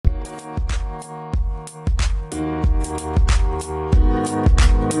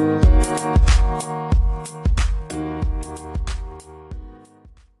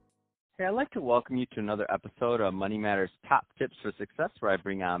like to welcome you to another episode of Money Matters Top Tips for Success, where I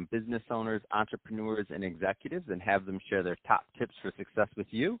bring on business owners, entrepreneurs, and executives and have them share their top tips for success with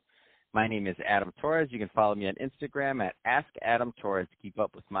you. My name is Adam Torres. You can follow me on Instagram at AskAdamTorres to keep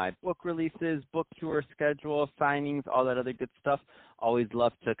up with my book releases, book tour schedule, signings, all that other good stuff. Always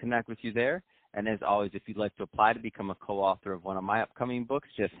love to connect with you there. And as always, if you'd like to apply to become a co-author of one of my upcoming books,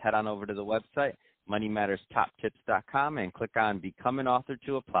 just head on over to the website, moneymatterstoptips.com, and click on Become an Author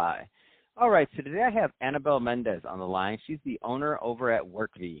to apply. All right, so today I have Annabelle Mendez on the line. She's the owner over at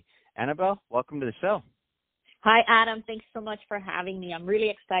WorkV. Annabelle, welcome to the show. Hi, Adam. Thanks so much for having me. I'm really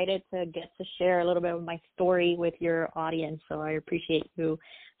excited to get to share a little bit of my story with your audience, so I appreciate you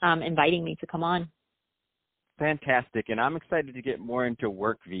inviting me to come on. Fantastic, and I'm excited to get more into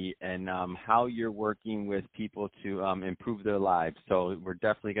WorkV and how you're working with people to improve their lives. So we're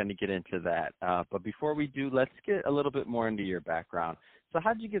definitely going to get into that. But before we do, let's get a little bit more into your background. So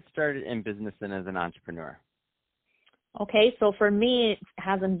how did you get started in business and as an entrepreneur? Okay, so for me, it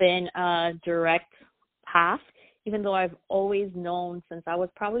hasn't been a direct path, even though I've always known since I was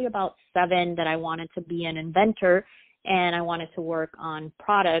probably about 7 that I wanted to be an inventor and I wanted to work on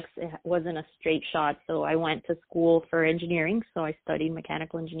products. It wasn't a straight shot, so I went to school for engineering. So I studied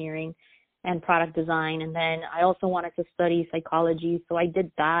mechanical engineering and product design, and then I also wanted to study psychology, so I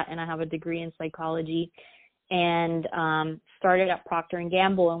did that, and I have a degree in psychology, and started at Procter &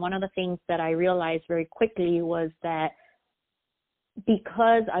 Gamble. And one of the things that I realized very quickly was that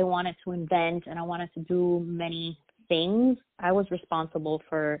because I wanted to invent and I wanted to do many things, I was responsible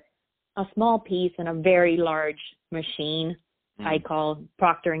for a small piece in a very large machine. I call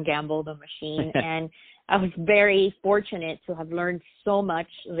Procter & Gamble the machine. And I was very fortunate to have learned so much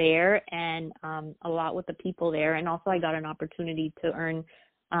there and a lot with the people there. And also I got an opportunity to earn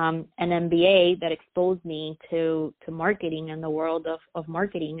an MBA that exposed me to marketing and the world of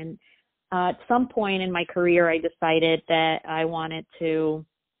marketing. And at some point in my career, I decided that I wanted to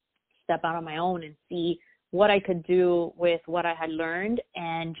step out on my own and see what I could do with what I had learned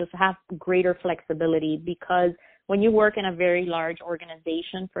and just have greater flexibility, because when you work in a very large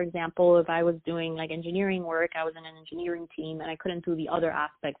organization, for example, if I was doing like engineering work, I was in an engineering team and I couldn't do the other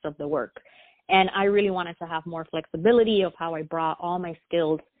aspects of the work. And I really wanted to have more flexibility of how I brought all my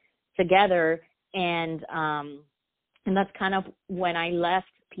skills together. And that's kind of when I left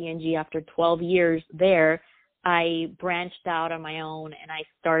P&G after 12 years there. I branched out on my own and I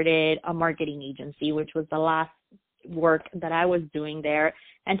started a marketing agency, which was the last work that I was doing there.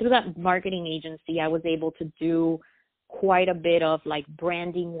 And through that marketing agency, I was able to do quite a bit of like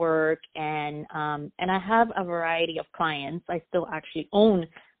branding work and I have a variety of clients. I still actually own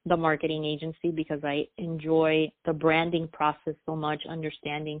the marketing agency because I enjoy the branding process so much,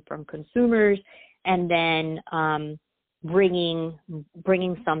 understanding from consumers and then bringing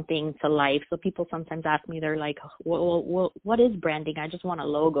something to life. So people sometimes ask me, they're like, well, what is branding? I just want a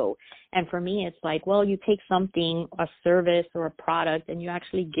logo. And for me, it's like, well, you take something, a service or a product, and you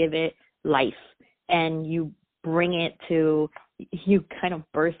actually give it life and you bring it to, you kind of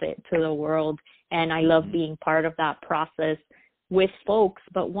birth it to the world. And I love being part of that process with folks.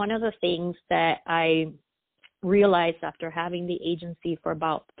 But one of the things that I realized after having the agency for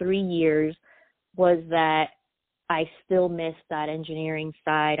about 3 years was that I still missed that engineering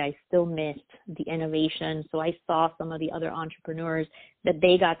side. I still missed the innovation. So I saw some of the other entrepreneurs that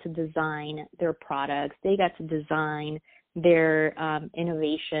they got to design their products. They got to design their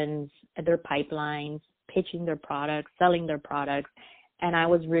innovations, their pipelines, pitching their products, selling their products. And I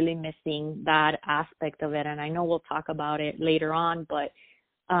was really missing that aspect of it. And I know we'll talk about it later on. But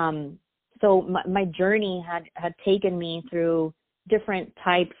so my journey had taken me through different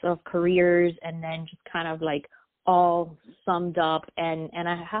types of careers and then just kind of like all summed up. And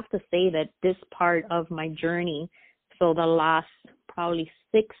I have to say that this part of my journey, so the last probably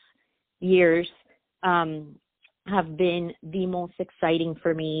 6 years, have been the most exciting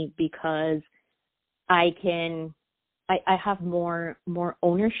for me because I have more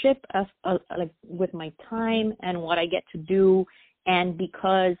ownership of like with my time and what I get to do. And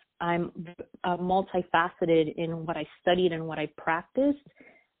because I'm multifaceted in what I studied and what I practiced,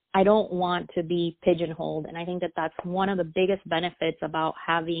 I don't want to be pigeonholed. And I think that that's one of the biggest benefits about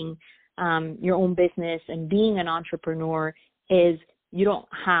having your own business and being an entrepreneur is you don't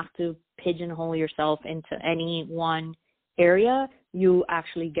have to pigeonhole yourself into any one area. You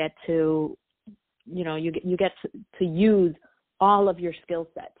actually get to, you get to use all of your skill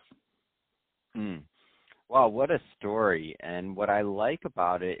sets. Wow, what a story. And what I like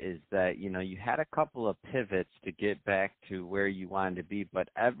about it is that, you had a couple of pivots to get back to where you wanted to be, but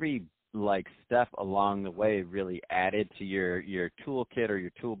every like step along the way really added to your toolkit or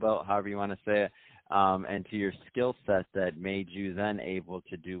your tool belt, however you want to say it, and to your skill set that made you then able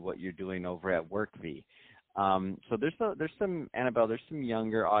to do what you're doing over at WorkV? So there's some, Annabelle, there's some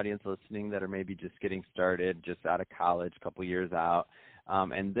younger audience listening that are maybe just getting started, just out of college, a couple years out,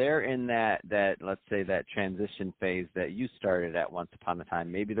 and they're in that let's say that transition phase that you started at once upon a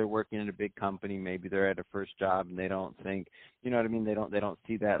time. Maybe they're working in a big company, maybe they're at a first job, and they don't think, you know what I mean, they don't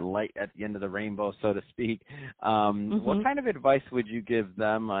see that light at the end of the rainbow, so to speak. What kind of advice would you give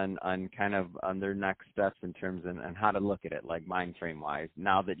them on kind of on their next steps in terms and how to look at it, like mind frame wise,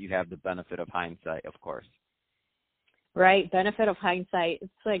 now that you have the benefit of hindsight, of course? Right. Benefit of hindsight.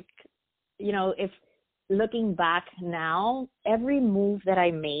 It's like, if looking back now, every move that I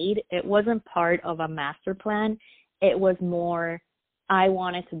made, it wasn't part of a master plan. It was more, I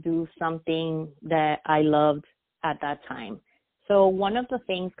wanted to do something that I loved at that time. So one of the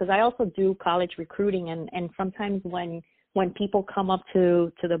things, because I also do college recruiting, and sometimes when people come up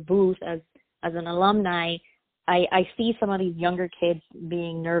to the booth as an alumni, I see some of these younger kids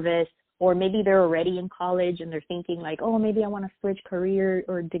being nervous, or maybe they're already in college and they're thinking like, oh, maybe I want to switch career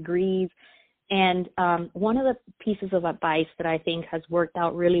or degrees. And one of the pieces of advice that I think has worked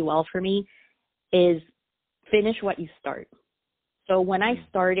out really well for me is finish what you start. So when I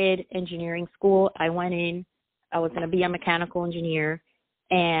started engineering school, I went in, I was going to be a mechanical engineer,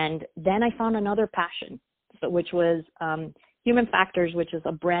 and then I found another passion, which was human factors, which is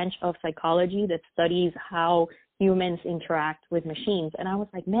a branch of psychology that studies how humans interact with machines. And I was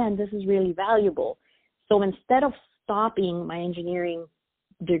like, man, this is really valuable. So instead of stopping my engineering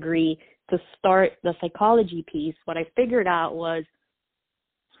degree to start the psychology piece, what I figured out was,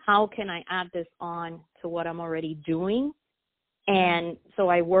 how can I add this on to what I'm already doing? And so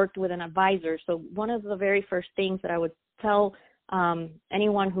I worked with an advisor. So one of the very first things that I would tell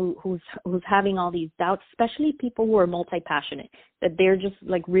anyone who's having all these doubts, especially people who are multi-passionate, that they're just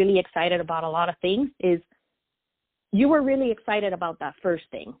like really excited about a lot of things, is you were really excited about that first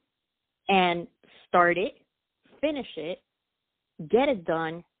thing, and start it, finish it, get it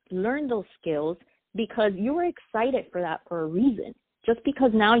done, learn those skills, because you were excited for that for a reason. Just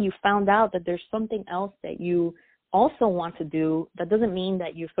because now you found out that there's something else that you also want to do, that doesn't mean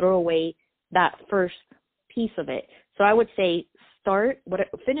that you throw away that first piece of it. So I would say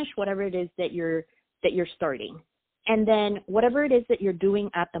finish whatever it is that you're starting. And then whatever it is that you're doing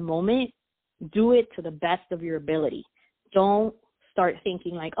at the moment, do it to the best of your ability. Don't start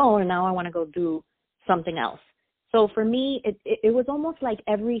thinking like, oh, now I want to go do something else. So for me, it was almost like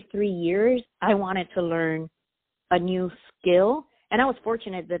every 3 years, I wanted to learn a new skill. And I was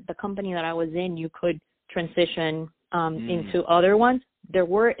fortunate that the company that I was in, you could transition into other ones. There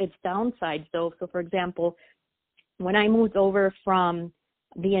were its downsides though. So for example, when I moved over from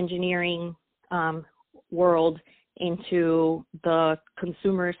the engineering world into the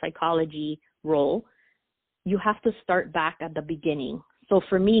consumer psychology role, you have to start back at the beginning. So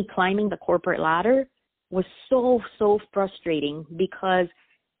for me, climbing the corporate ladder was so frustrating, because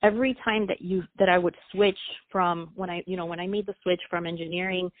every time that I would switch from when I made the switch from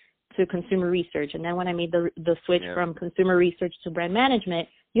engineering to consumer research, and then when I made the switch from consumer research to brand management,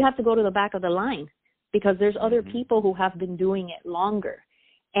 you have to go to the back of the line, because there's other people who have been doing it longer.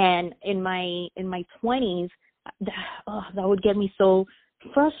 And in my 20s, that would get me so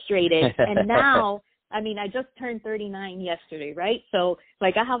frustrated. And now, I mean, I just turned 39 yesterday, right? So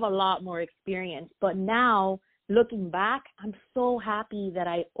like I have a lot more experience, but now looking back, I'm so happy that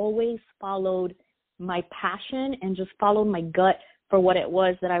I always followed my passion and just followed my gut for what it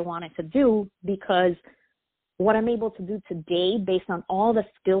was that I wanted to do, because what I'm able to do today based on all the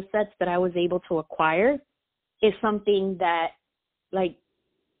skill sets that I was able to acquire is something that like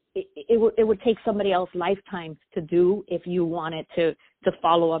it would take somebody else lifetimes to do if you wanted to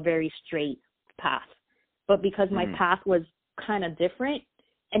follow a very straight path. But because my path was kind of different,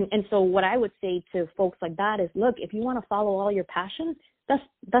 and so what I would say to folks like that is, look, if you want to follow all your passions,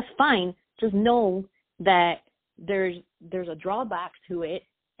 that's fine. Just know that there's a drawback to it,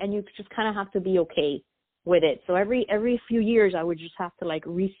 and you just kind of have to be okay with it. So every few years, I would just have to like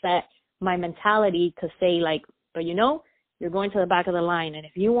reset my mentality to say like, but you're going to the back of the line. And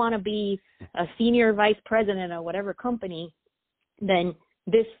if you want to be a senior vice president of whatever company, then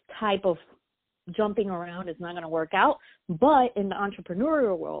this type of jumping around is not going to work out. But in the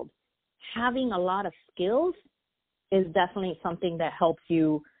entrepreneurial world, having a lot of skills is definitely something that helps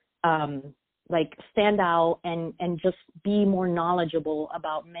you like stand out and just be more knowledgeable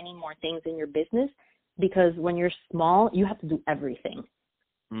about many more things in your business. Because when you're small, you have to do everything.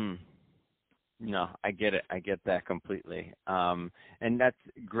 No, I get it. I get that completely. And that's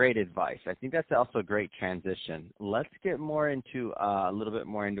great advice. I think that's also a great transition. Let's get more into a little bit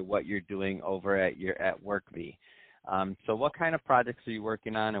more into what you're doing over at WorkV. So what kind of projects are you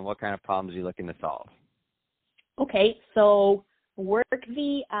working on, and what kind of problems are you looking to solve? Okay, so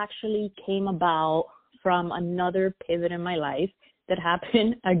WorkV actually came about from another pivot in my life that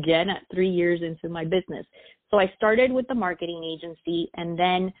happened again at 3 years into my business. So I started with the marketing agency, and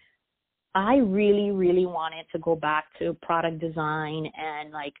then I really, really wanted to go back to product design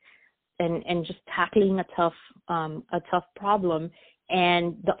and just tackling a tough problem.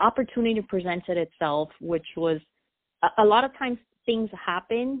 And the opportunity presented itself, which was a lot of times things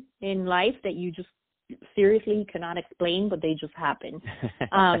happen in life that you just seriously cannot explain, but they just happen.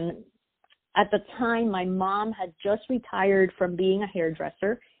 At the time, my mom had just retired from being a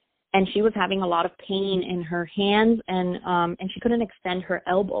hairdresser, and she was having a lot of pain in her hands, and she couldn't extend her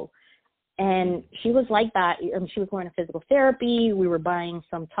elbow. And she was like that. She was going to physical therapy. We were buying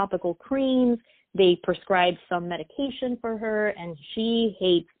some topical creams. They prescribed some medication for her, and she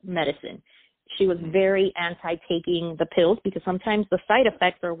hates medicine. She was very anti-taking the pills because sometimes the side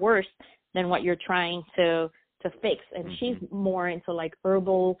effects are worse than what you're trying to fix. And she's more into like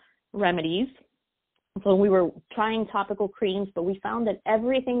herbal remedies. So we were trying topical creams, but we found that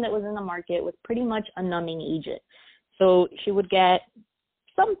everything that was in the market was pretty much a numbing agent. So she would get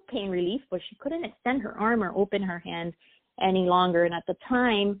some pain relief, but she couldn't extend her arm or open her hand any longer. And at the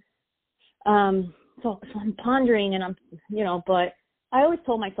time, so I'm pondering, and but I always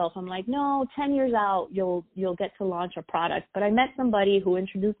told myself, I'm like, no, 10 years out, you'll get to launch a product. But I met somebody who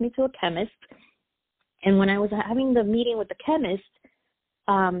introduced me to a chemist. And when I was having the meeting with the chemist,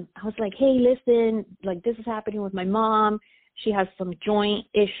 I was like, hey, listen, like this is happening with my mom. She has some joint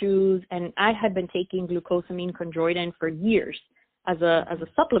issues. And I had been taking glucosamine chondroitin for years as a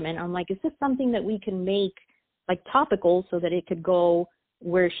supplement. I'm like, is this something that we can make like topical so that it could go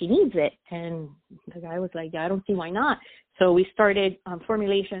where she needs it? And the guy was like, yeah, I don't see why not. So we started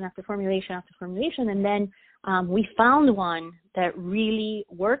formulation after formulation after formulation. And then we found one that really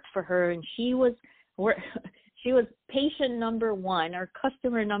worked for her. And she was patient number one, or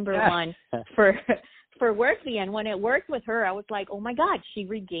customer number one for WorkV. And when it worked with her, I was like, oh my God, she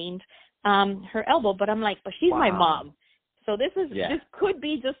regained her elbow. But I'm like, but she's my mom. So this could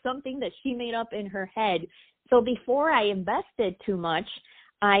be just something that she made up in her head. So before I invested too much,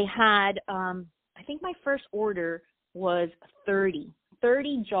 I had, I think my first order was 30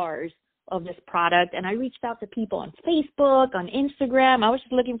 jars of this product. And I reached out to people on Facebook, on Instagram. I was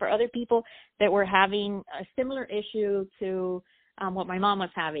just looking for other people that were having a similar issue to what my mom was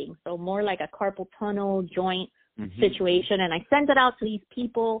having. So more like a carpal tunnel joint situation. And I sent it out to these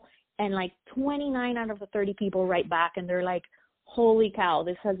people, and like 29 out of the 30 people write back, and they're like, holy cow,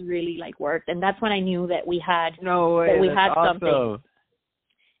 this has really like worked. And that's when I knew that we had, something. Awesome.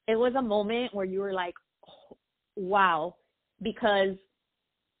 It was a moment where you were like, oh, wow, because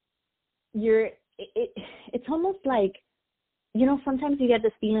it's almost like, sometimes you get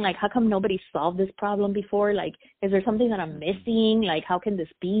this feeling like, how come nobody solved this problem before? Like, is there something that I'm missing? Like, how can this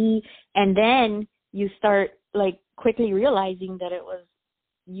be? And then you start like quickly realizing that it was,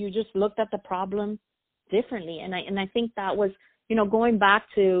 you just looked at the problem differently. And I think that was, going back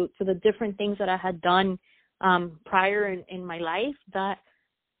to the different things that I had done prior in my life, that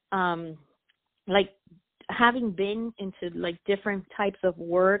like having been into like different types of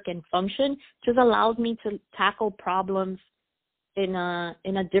work and function just allows me to tackle problems in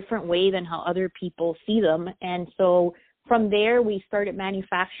a different way than how other people see them. And so from there, we started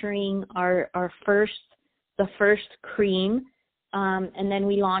manufacturing the first cream. And then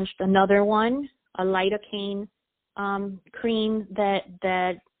we launched another one, a lidocaine cream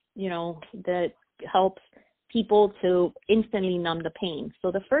that helps people to instantly numb the pain.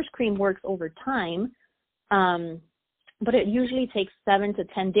 So the first cream works over time, but it usually takes 7 to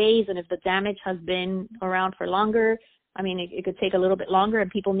 10 days. And if the damage has been around for longer, it could take a little bit longer,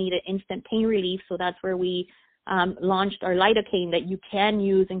 and people need an instant pain relief. So that's where we launched our lidocaine that you can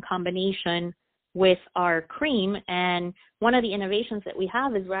use in combination with our cream. And one of the innovations that we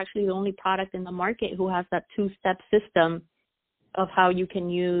have is we're actually the only product in the market who has that 2-step system of how you can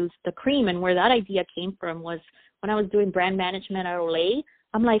use the cream. And where that idea came from was when I was doing brand management at Olay.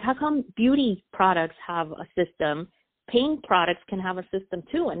 I'm like, how come beauty products have a system? Pain products can have a system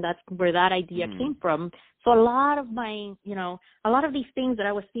too. And that's where that idea came from. So a lot of these things that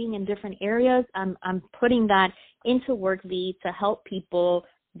I was seeing in different areas, I'm putting that into WorkV to help people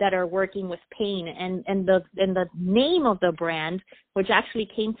that are working with pain. And the name of the brand, which actually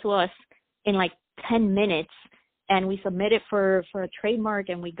came to us in like 10 minutes, and we submitted for a trademark,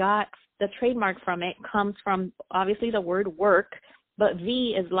 and we got the trademark from it. Comes from obviously the word work, but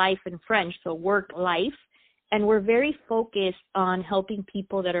V is life in French, so work life. And we're very focused on helping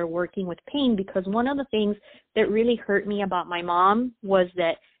people that are working with pain, because one of the things that really hurt me about my mom was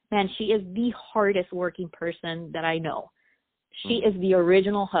that, man, she is the hardest working person that I know. She is the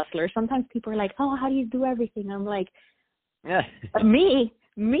original hustler. Sometimes people are like, oh, how do you do everything? I'm like, yeah. me,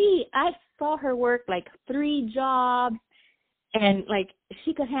 I saw her work like 3 jobs, and like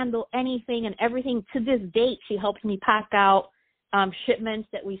she could handle anything and everything. To this date, she helps me pack out shipments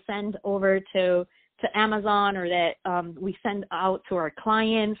that we send over to Amazon, or that we send out to our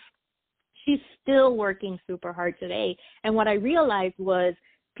clients. She's still working super hard today. And what I realized was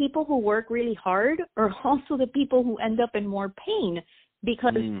people who work really hard are also the people who end up in more pain,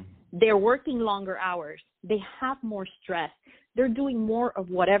 because they're working longer hours. They have more stress. They're doing more of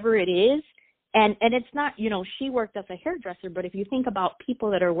whatever it is. And it's not, she worked as a hairdresser, but if you think about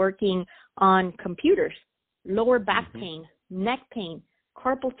people that are working on computers, lower back pain, neck pain,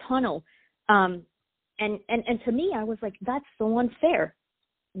 carpal tunnel, and to me, I was like, that's so unfair.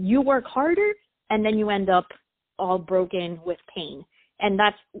 You work harder, and then you end up all broken with pain. And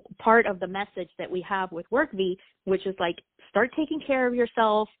that's part of the message that we have with WorkV, which is like, start taking care of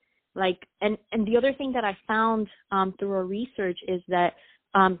yourself. Like, and the other thing that I found through our research is that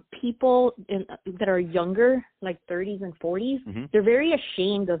people that are younger, like 30s and 40s, they're very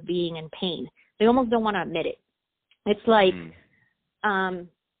ashamed of being in pain. They almost don't want to admit it. It's like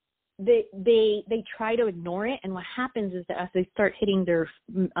they try to ignore it, and what happens is that as they start hitting their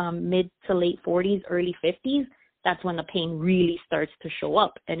mid to late 40s, early 50s, that's when the pain really starts to show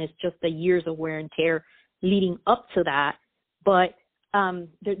up, and it's just the years of wear and tear leading up to that. But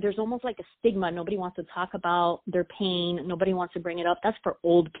there's almost like a stigma. Nobody wants to talk about their pain. Nobody wants to bring it up. That's for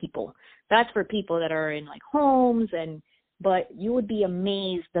old people. That's for people that are in like homes. But you would be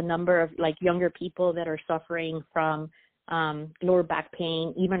amazed the number of like younger people that are suffering from lower back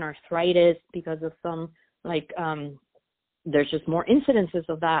pain, even arthritis, because of some there's just more incidences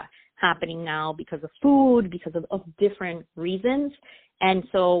of that happening now because of food, because of different reasons. And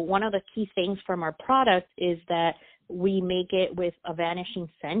so one of the key things from our product is that we make it with a vanishing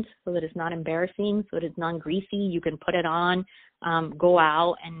scent so that it's not embarrassing, so that it's non-greasy. You can put it on, go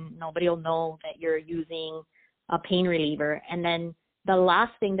out, and nobody will know that you're using a pain reliever. And then the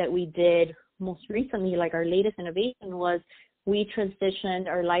last thing that we did most recently, like our latest innovation, was we transitioned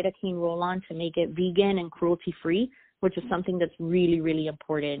our lidocaine roll-on to make it vegan and cruelty-free, which is something that's really, really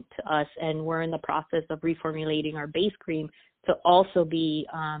important to us. And we're in the process of reformulating our base cream to also be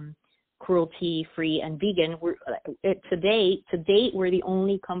cruelty-free and vegan. To date, we're the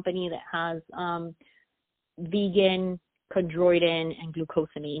only company that has vegan chondroitin and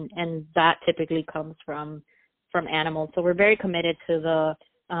glucosamine, and that typically comes from animals. So we're very committed to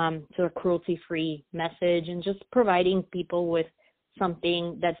a cruelty-free message, and just providing people with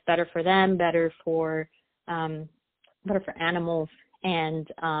something that's better for them, better for animals, and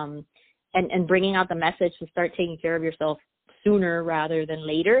bringing out the message to start taking care of yourself sooner rather than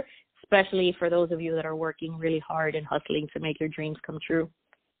later, especially for those of you that are working really hard and hustling to make your dreams come true.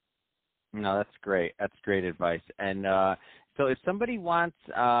 No, that's great. That's great advice. And so if somebody wants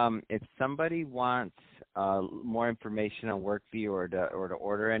more information on WorkV or to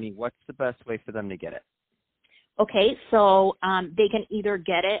order any, what's the best way for them to get it? Okay, so they can either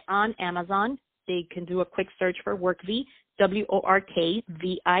get it on Amazon. They can do a quick search for WorkV,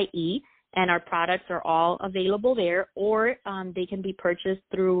 WORKVIE, and our products are all available there. Or they can be purchased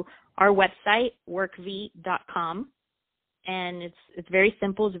through our website, workv.com. And it's very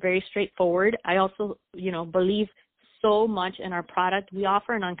simple. It's very straightforward. I also, believe so much in our product. We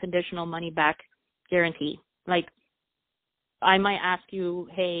offer an unconditional money-back guarantee. Like, I might ask you,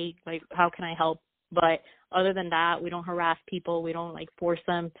 hey, like, how can I help? But other than that, we don't harass people. We don't force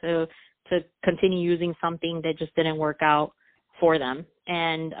them to continue using something that just didn't work out for them.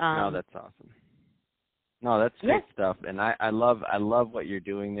 And no, that's awesome. No, that's great stuff. And I love what you're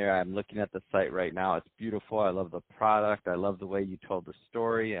doing there. I'm looking at the site right now. It's beautiful. I love the product. I love the way you told the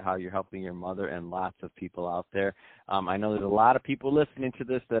story and how you're helping your mother and lots of people out there. I know there's a lot of people listening to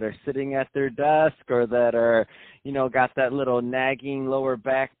this that are sitting at their desk, or that are, got that little nagging lower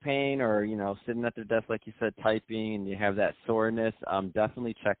back pain, or, sitting at their desk, like you said, typing, and you have that soreness.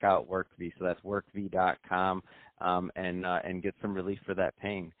 Definitely check out WorkV. So that's workv.com, and get some relief for that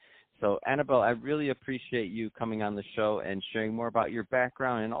pain. So Annabelle, I really appreciate you coming on the show and sharing more about your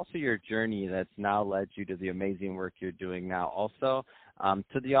background and also your journey that's now led you to the amazing work you're doing now. Also,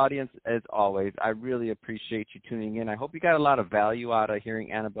 to the audience, as always, I really appreciate you tuning in. I hope you got a lot of value out of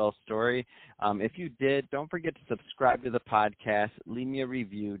hearing Annabelle's story. If you did, don't forget to subscribe to the podcast, leave me a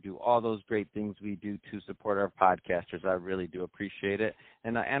review, do all those great things we do to support our podcasters. I really do appreciate it.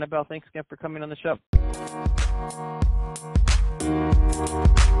 And Annabelle, thanks again for coming on the show.